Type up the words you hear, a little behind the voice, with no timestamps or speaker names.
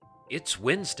It's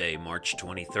Wednesday, March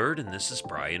 23rd, and this is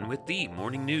Brian with the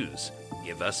Morning News.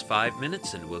 Give us 5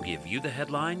 minutes and we'll give you the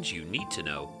headlines you need to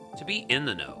know to be in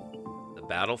the know. The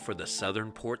battle for the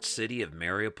southern port city of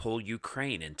Mariupol,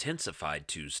 Ukraine intensified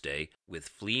Tuesday, with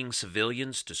fleeing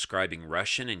civilians describing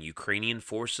Russian and Ukrainian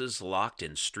forces locked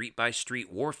in street-by-street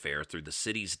warfare through the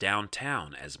city's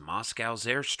downtown as Moscow's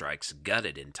airstrikes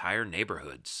gutted entire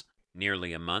neighborhoods.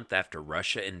 Nearly a month after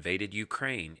Russia invaded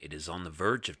Ukraine, it is on the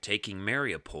verge of taking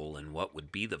Mariupol in what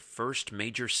would be the first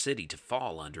major city to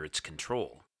fall under its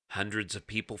control. Hundreds of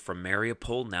people from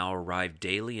Mariupol now arrive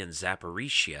daily in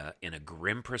Zaporizhia in a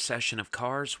grim procession of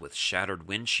cars with shattered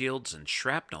windshields and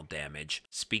shrapnel damage,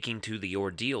 speaking to the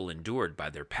ordeal endured by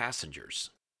their passengers.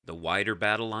 The wider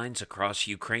battle lines across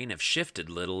Ukraine have shifted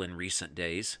little in recent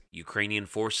days. Ukrainian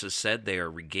forces said they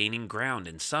are regaining ground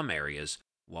in some areas,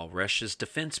 while Russia's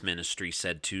defense ministry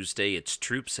said Tuesday its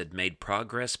troops had made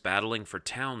progress battling for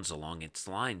towns along its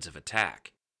lines of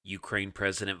attack. Ukraine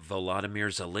President Volodymyr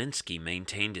Zelensky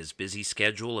maintained his busy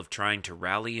schedule of trying to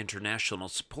rally international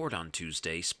support on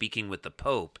Tuesday, speaking with the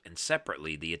Pope and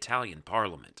separately the Italian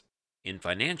Parliament. In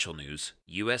financial news,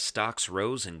 U.S. stocks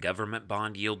rose and government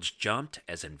bond yields jumped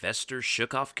as investors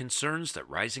shook off concerns that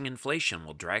rising inflation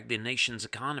will drag the nation's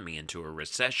economy into a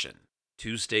recession.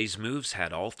 Tuesday's moves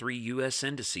had all three U.S.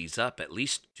 indices up at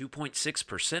least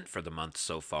 2.6% for the month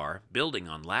so far, building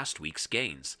on last week's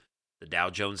gains. The Dow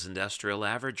Jones Industrial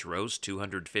Average rose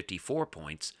 254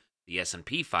 points, the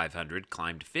S&P 500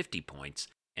 climbed 50 points,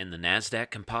 and the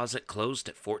Nasdaq Composite closed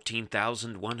at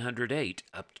 14,108,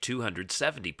 up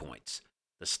 270 points.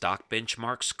 The stock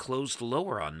benchmarks closed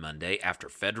lower on Monday after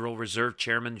Federal Reserve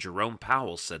Chairman Jerome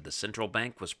Powell said the central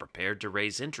bank was prepared to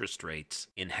raise interest rates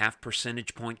in half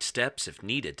percentage point steps if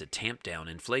needed to tamp down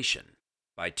inflation.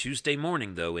 By Tuesday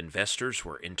morning, though, investors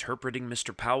were interpreting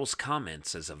Mr. Powell's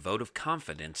comments as a vote of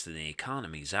confidence in the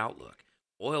economy's outlook.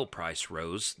 Oil price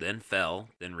rose, then fell,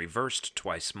 then reversed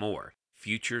twice more.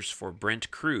 Futures for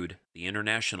Brent crude, the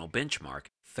international benchmark,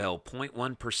 fell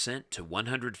 0.1% to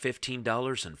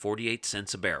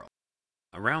 $115.48 a barrel.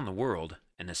 Around the world,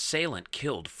 an assailant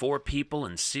killed 4 people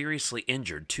and seriously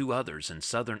injured 2 others in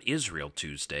southern Israel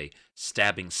Tuesday,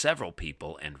 stabbing several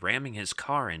people and ramming his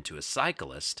car into a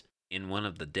cyclist in one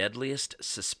of the deadliest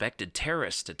suspected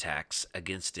terrorist attacks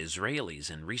against Israelis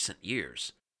in recent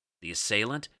years. The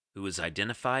assailant, who was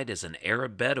identified as an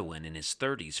Arab Bedouin in his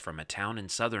 30s from a town in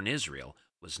southern Israel,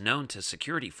 was known to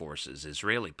security forces,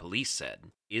 Israeli police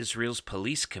said. Israel's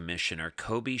police commissioner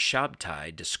Kobi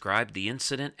Shabtai described the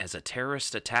incident as a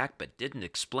terrorist attack but didn't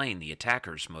explain the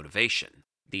attacker's motivation.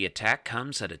 The attack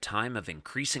comes at a time of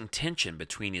increasing tension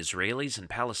between Israelis and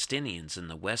Palestinians in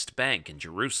the West Bank and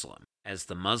Jerusalem. As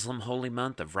the Muslim holy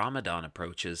month of Ramadan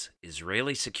approaches,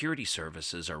 Israeli security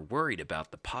services are worried about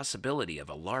the possibility of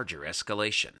a larger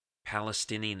escalation.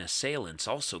 Palestinian assailants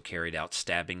also carried out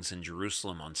stabbings in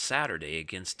Jerusalem on Saturday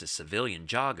against a civilian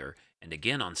jogger and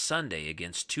again on Sunday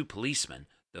against 2 policemen,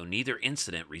 though neither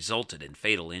incident resulted in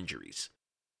fatal injuries.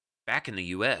 Back in the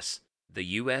U.S.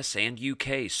 and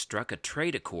UK struck a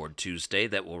trade accord Tuesday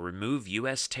that will remove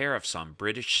U.S. tariffs on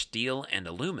British steel and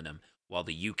aluminum, while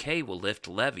the UK will lift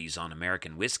levies on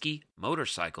American whiskey,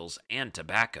 motorcycles, and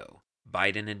tobacco.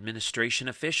 Biden administration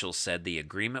officials said the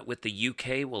agreement with the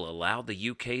UK will allow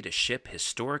the UK to ship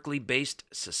historically based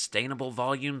sustainable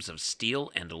volumes of steel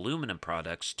and aluminum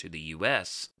products to the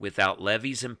US without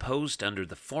levies imposed under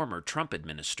the former Trump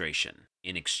administration.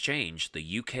 In exchange,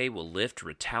 the UK will lift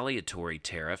retaliatory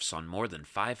tariffs on more than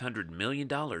 $500 million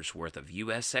worth of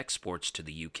US exports to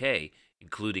the UK,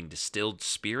 including distilled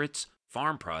spirits,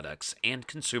 farm products, and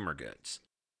consumer goods.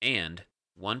 And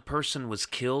 1 person was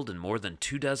killed and more than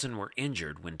 24 were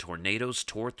injured when tornadoes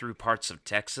tore through parts of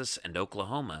Texas and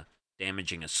Oklahoma,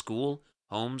 damaging a school,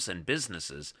 homes, and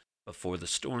businesses before the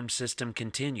storm system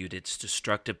continued its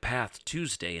destructive path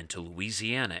Tuesday into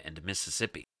Louisiana and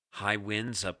Mississippi. High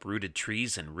winds uprooted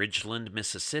trees in Ridgeland,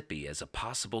 Mississippi as a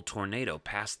possible tornado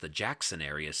passed the Jackson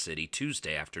area city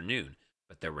Tuesday afternoon,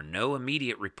 but there were no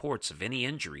immediate reports of any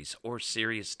injuries or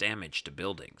serious damage to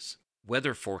buildings.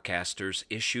 Weather forecasters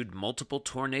issued multiple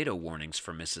tornado warnings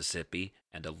for Mississippi,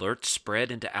 and alerts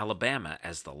spread into Alabama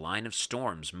as the line of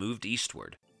storms moved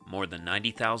eastward. More than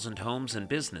 90,000 homes and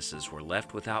businesses were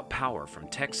left without power from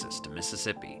Texas to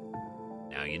Mississippi.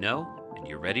 Now you know, and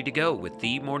you're ready to go with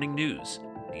the Morning News.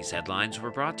 These headlines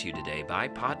were brought to you today by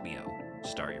Podmeo.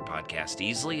 Start your podcast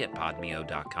easily at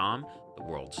podmeo.com, the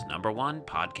world's #1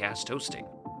 podcast hosting.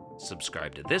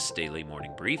 Subscribe to this daily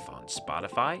morning brief on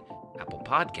Spotify, Apple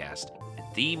Podcast, and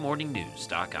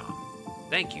themorningnews.com.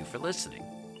 Thank you for listening.